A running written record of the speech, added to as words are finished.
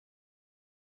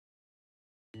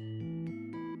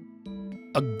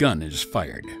A gun is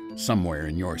fired somewhere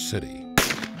in your city.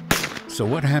 So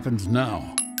what happens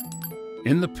now?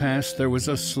 In the past, there was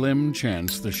a slim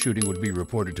chance the shooting would be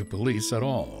reported to police at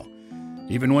all.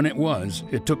 Even when it was,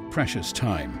 it took precious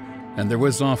time, and there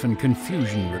was often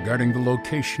confusion regarding the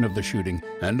location of the shooting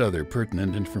and other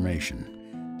pertinent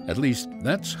information. At least,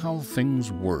 that's how things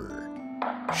were.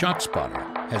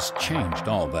 ShotSpotter has changed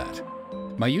all that.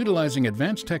 By utilizing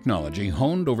advanced technology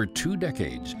honed over 2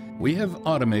 decades, we have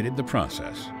automated the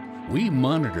process. We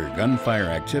monitor gunfire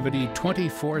activity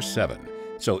 24/7.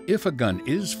 So if a gun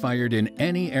is fired in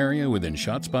any area within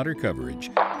ShotSpotter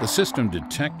coverage, the system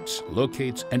detects,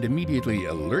 locates, and immediately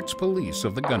alerts police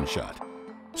of the gunshot.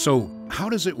 So how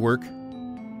does it work?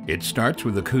 It starts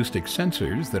with acoustic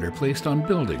sensors that are placed on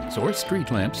buildings or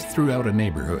street lamps throughout a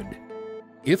neighborhood.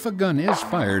 If a gun is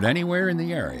fired anywhere in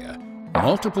the area,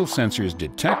 multiple sensors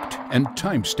detect and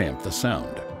timestamp the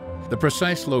sound. The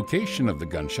precise location of the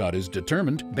gunshot is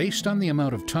determined based on the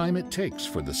amount of time it takes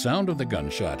for the sound of the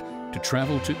gunshot to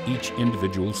travel to each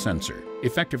individual sensor,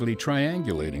 effectively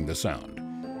triangulating the sound.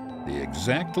 The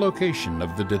exact location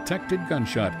of the detected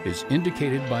gunshot is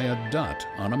indicated by a dot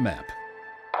on a map.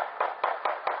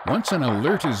 Once an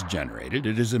alert is generated,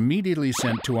 it is immediately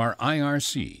sent to our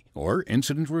IRC, or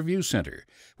Incident Review Center,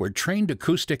 where trained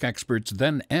acoustic experts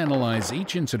then analyze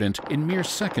each incident in mere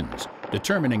seconds,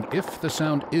 determining if the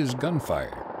sound is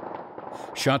gunfire.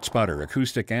 ShotSpotter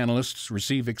acoustic analysts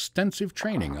receive extensive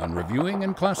training on reviewing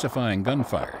and classifying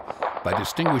gunfire by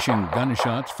distinguishing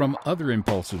gunshots from other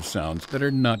impulsive sounds that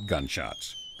are not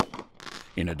gunshots.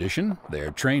 In addition, they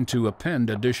are trained to append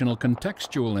additional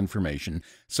contextual information,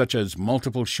 such as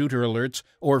multiple shooter alerts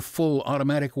or full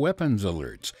automatic weapons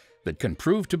alerts, that can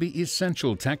prove to be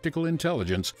essential tactical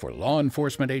intelligence for law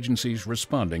enforcement agencies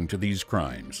responding to these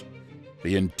crimes.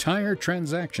 The entire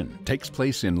transaction takes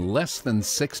place in less than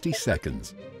 60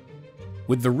 seconds.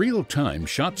 With the real-time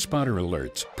ShotSpotter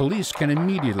alerts, police can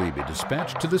immediately be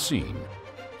dispatched to the scene.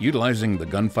 Utilizing the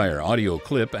gunfire audio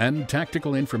clip and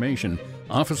tactical information,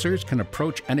 officers can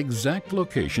approach an exact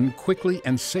location quickly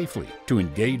and safely to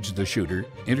engage the shooter,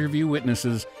 interview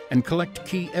witnesses, and collect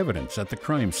key evidence at the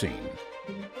crime scene.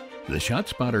 The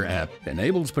ShotSpotter app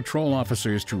enables patrol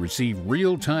officers to receive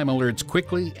real-time alerts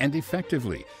quickly and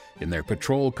effectively in their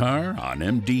patrol car, on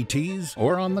MDTs,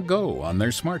 or on the go on their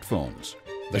smartphones.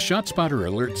 The ShotSpotter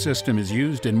alert system is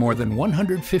used in more than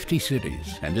 150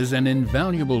 cities and is an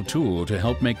invaluable tool to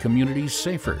help make communities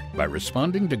safer by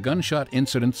responding to gunshot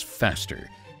incidents faster,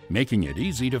 making it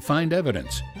easy to find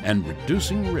evidence and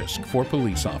reducing risk for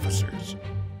police officers.